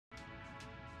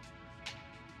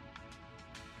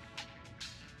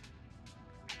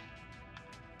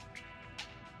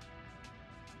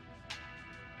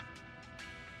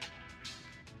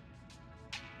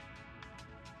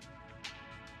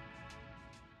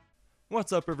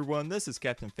What's up everyone, this is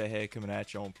KaptinFathead coming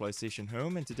at you on PlayStation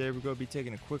Home, and today we're going to be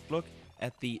taking a quick look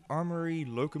at the Armory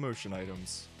Locomotion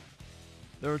items.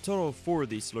 There are a total of 4 of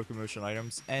these Locomotion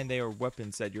items, and they are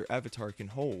weapons that your avatar can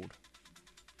hold.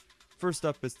 First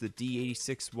up is the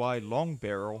D86Y Long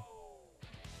Barrel.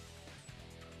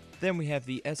 Then we have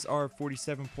the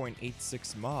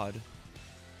SR47.86 mod.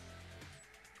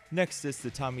 Next is the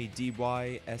Tommy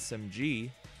DY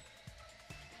SMG.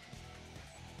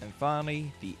 And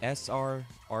finally, the SR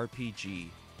RPG.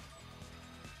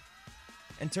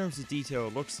 In terms of detail,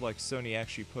 it looks like Sony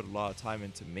actually put a lot of time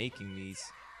into making these.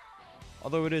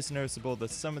 Although it is noticeable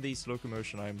that some of these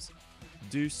Locomotion items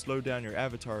do slow down your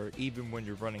avatar even when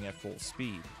you're running at full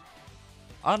speed.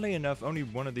 Oddly enough, only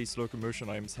one of these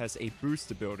Locomotion items has a boost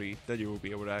ability that you will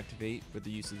be able to activate with the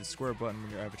use of the square button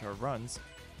when your avatar runs,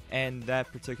 and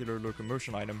that particular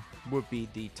Locomotion item would be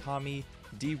the Tommy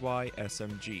DY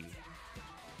SMG.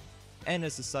 And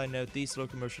as a side note, these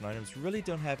Locomotion items really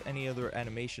don't have any other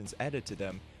animations added to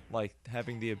them, like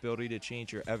having the ability to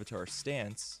change your avatar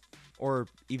stance, or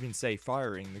even say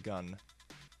firing the gun.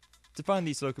 To find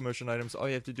these Locomotion items, all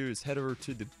you have to do is head over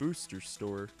to the booster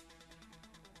store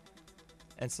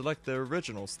and select the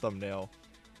originals thumbnail,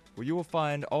 where you will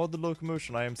find all the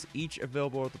Locomotion items, each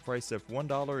available at the price of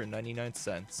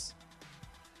 $1.99.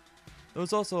 There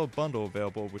is also a bundle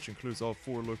available which includes all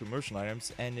 4 Locomotion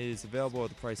items, and it is available at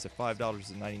the price of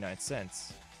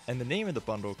 $5.99. And the name of the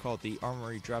bundle, called the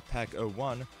Armory Drop Pack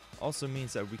 01, also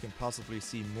means that we can possibly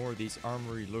see more of these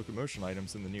Armory Locomotion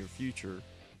items in the near future.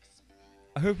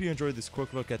 I hope you enjoyed this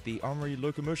quick look at the Armory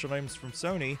Locomotion items from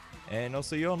Sony, and I'll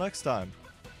see you all next time.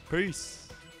 Peace!